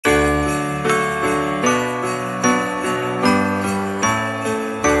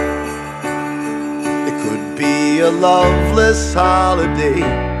a loveless holiday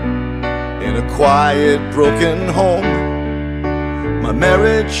in a quiet, broken home. My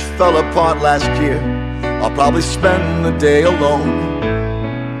marriage fell apart last year. I'll probably spend the day alone.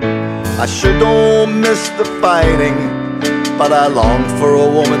 I sure don't miss the fighting, but I long for a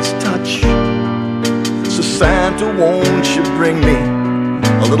woman's touch. So Santa, won't you bring me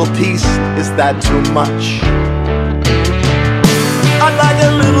a little peace? Is that too much? I'd like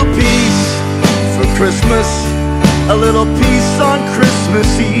a little peace for Christmas, a little peace on Christmas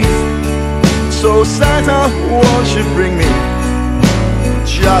Eve. So Santa, won't you bring me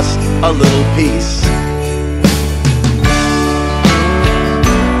just a little peace?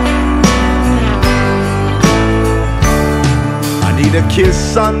 I need a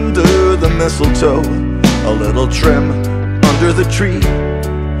kiss under the mistletoe, a little trim under the tree.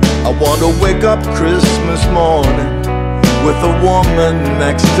 I want to wake up Christmas morning with a woman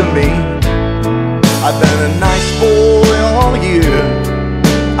next to me. I've been a nice boy all year.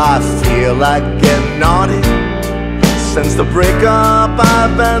 I feel like getting naughty. Since the breakup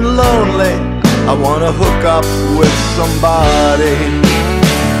I've been lonely. I want to hook up with somebody.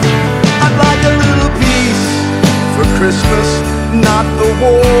 I'd like a little peace for Christmas, not the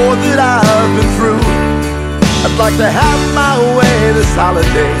war that I've been through. I'd like to have my way this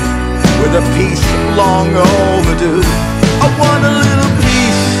holiday with a peace long overdue. I want a little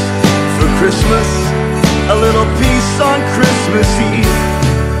peace for Christmas, a little peace on Christmas Eve.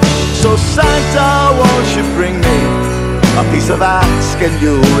 So Santa, won't you bring me a piece of ask and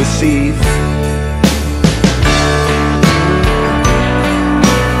you'll receive.